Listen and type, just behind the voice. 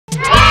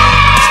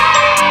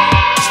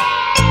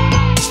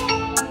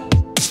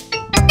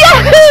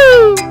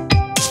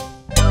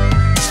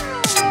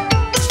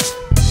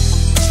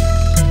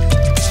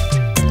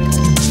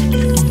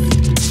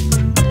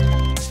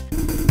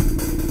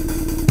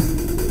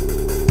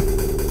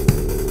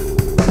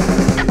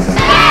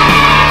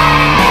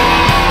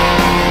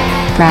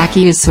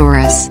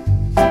Brachiosaurus,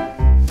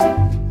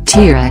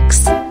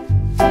 T-Rex,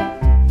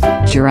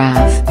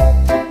 Giraffe,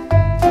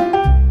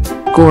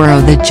 Goro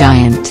the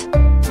Giant,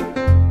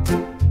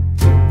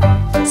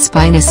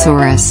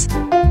 Spinosaurus,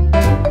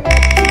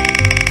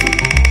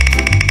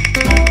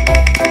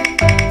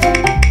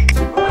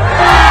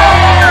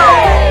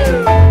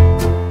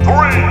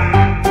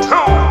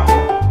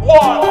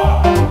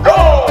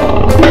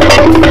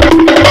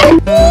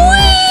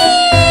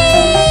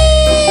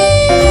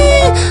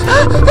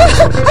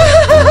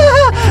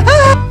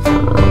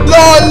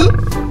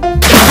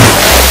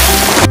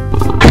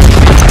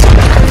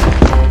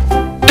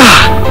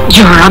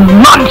 You're a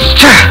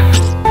monster!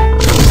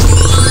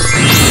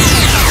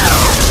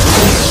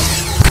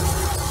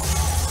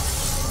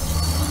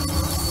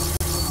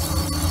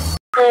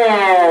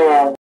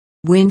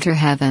 Winter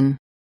Heaven.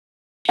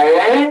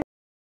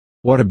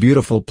 What a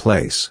beautiful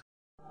place.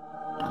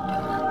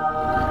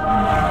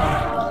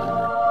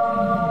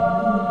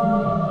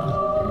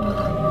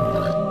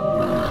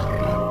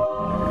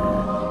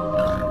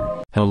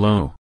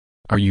 Hello.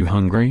 Are you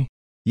hungry?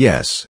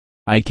 Yes.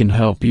 I can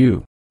help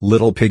you.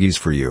 Little piggies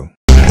for you.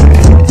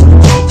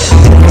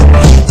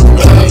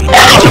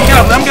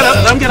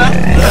 Let him get up.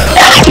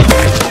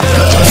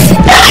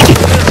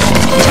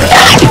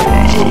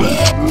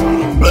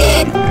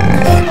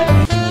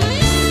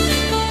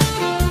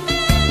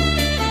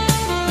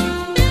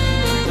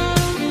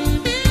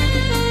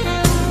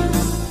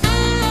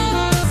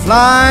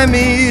 Fly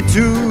me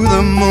to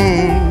the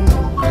moon,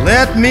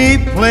 let me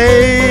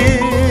play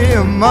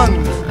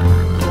among the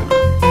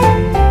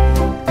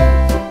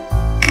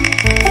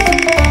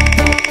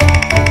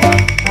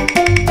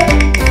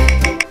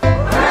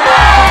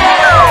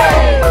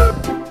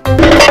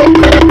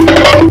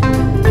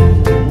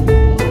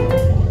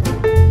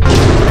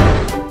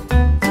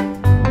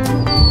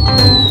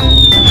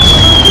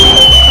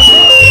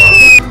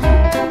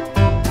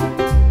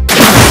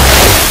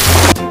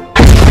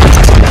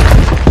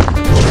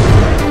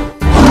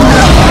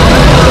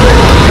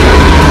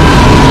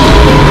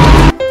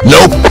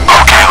Nope.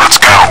 Okay, let's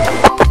go.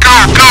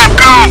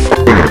 Go.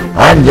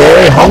 I'm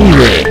very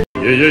hungry.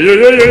 Yeah.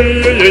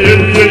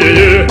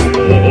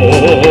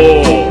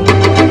 Oh.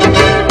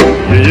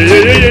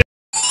 Yeah.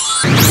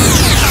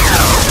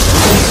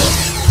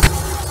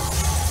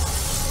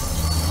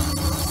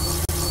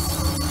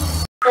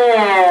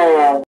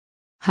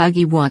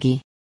 Huggy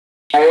Wuggy.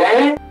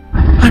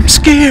 I'm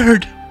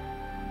scared.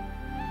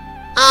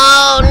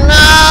 Oh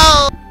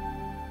no!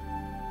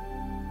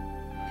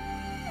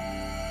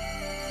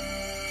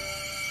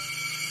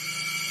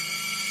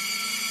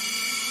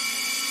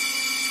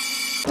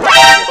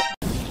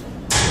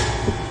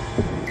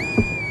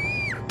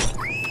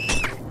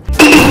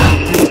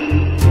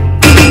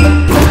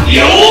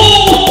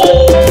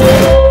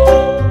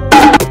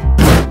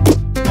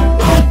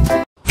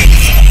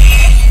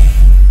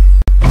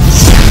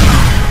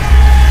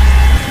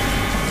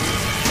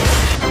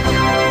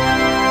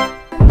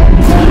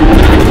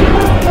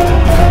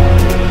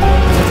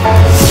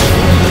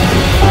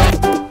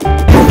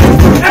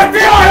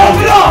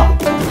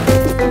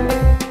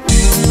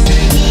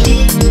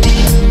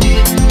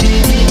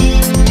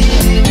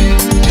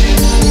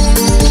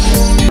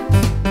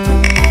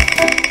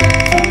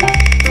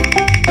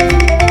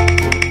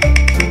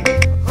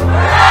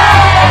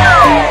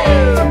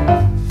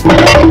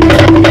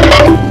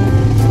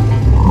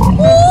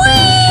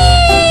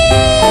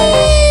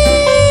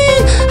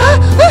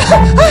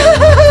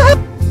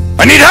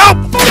 I need help!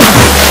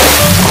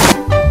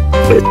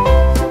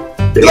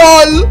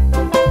 LOL!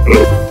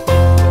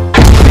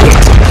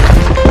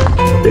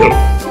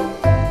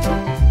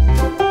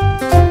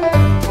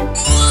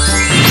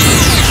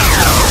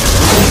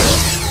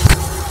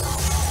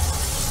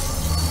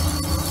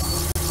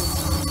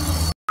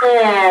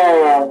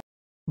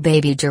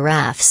 Baby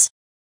giraffes.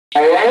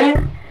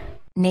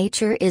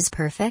 Nature is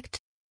perfect.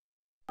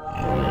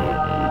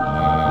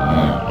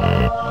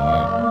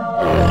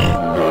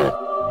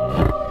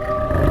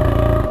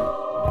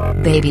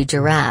 Baby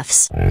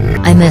giraffes.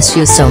 I miss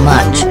you so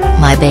much,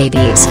 my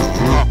babies.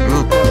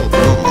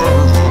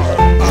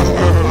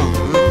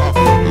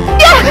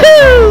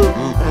 Yahoo!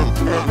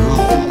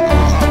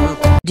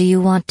 Do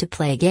you want to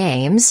play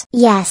games?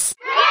 Yes.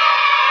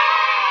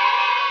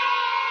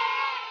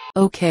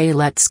 Okay,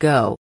 let's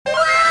go.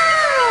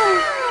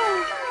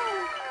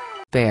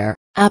 Bear,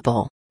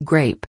 apple,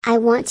 grape. I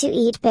want to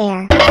eat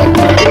bear.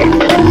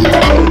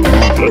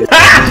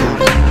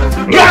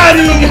 Got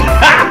him!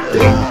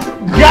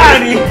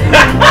 Got him!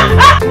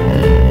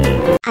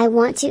 I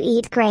want to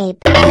eat grape.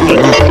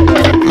 Let's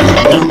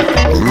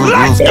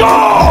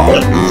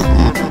go!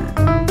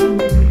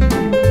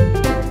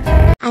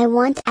 I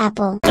want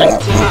apple.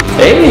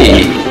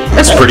 Hey,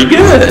 that's pretty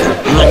good.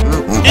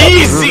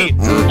 Easy!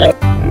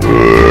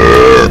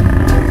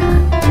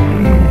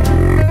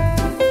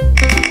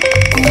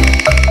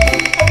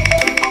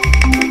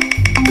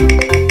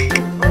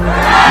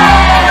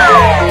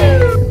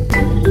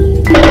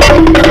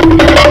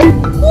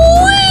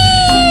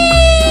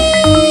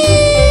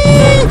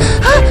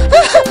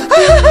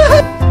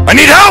 I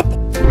need help!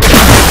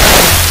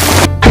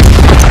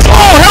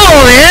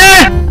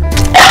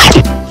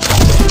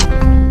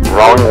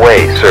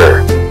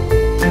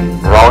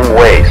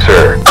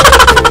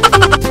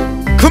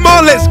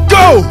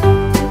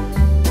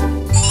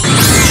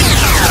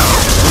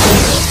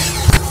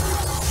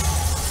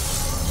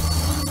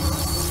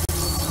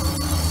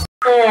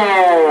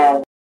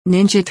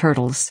 Ninja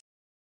Turtles.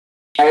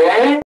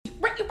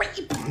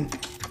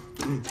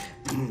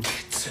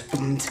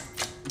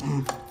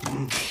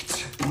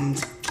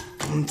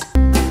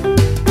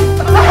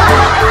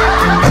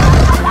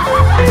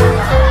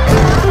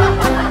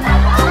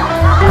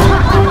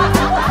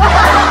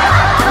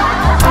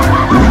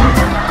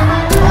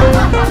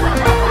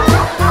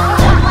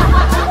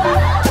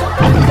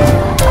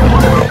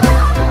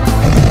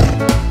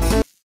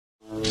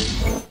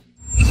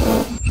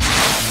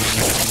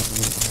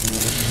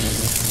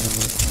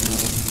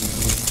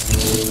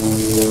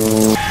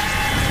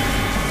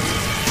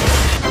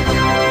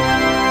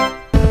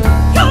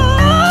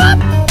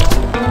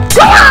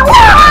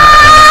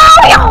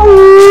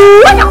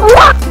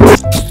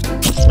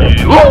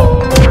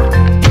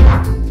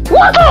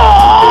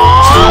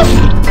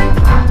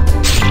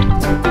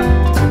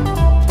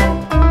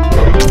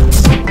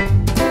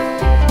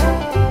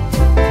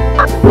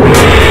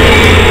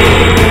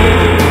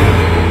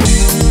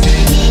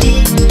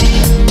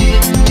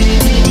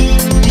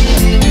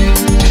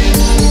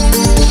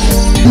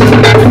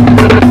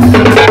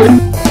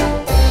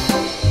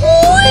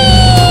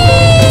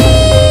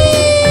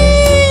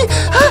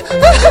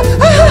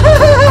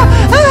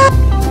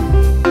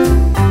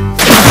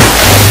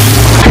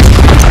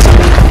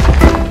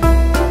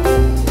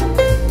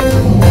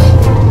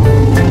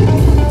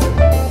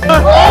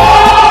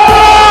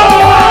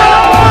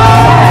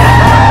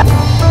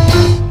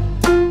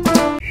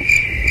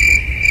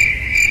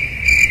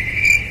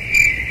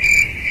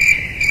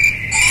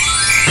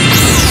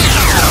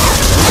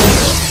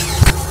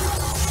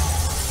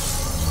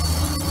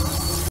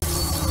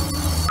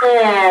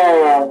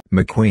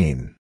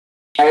 McQueen.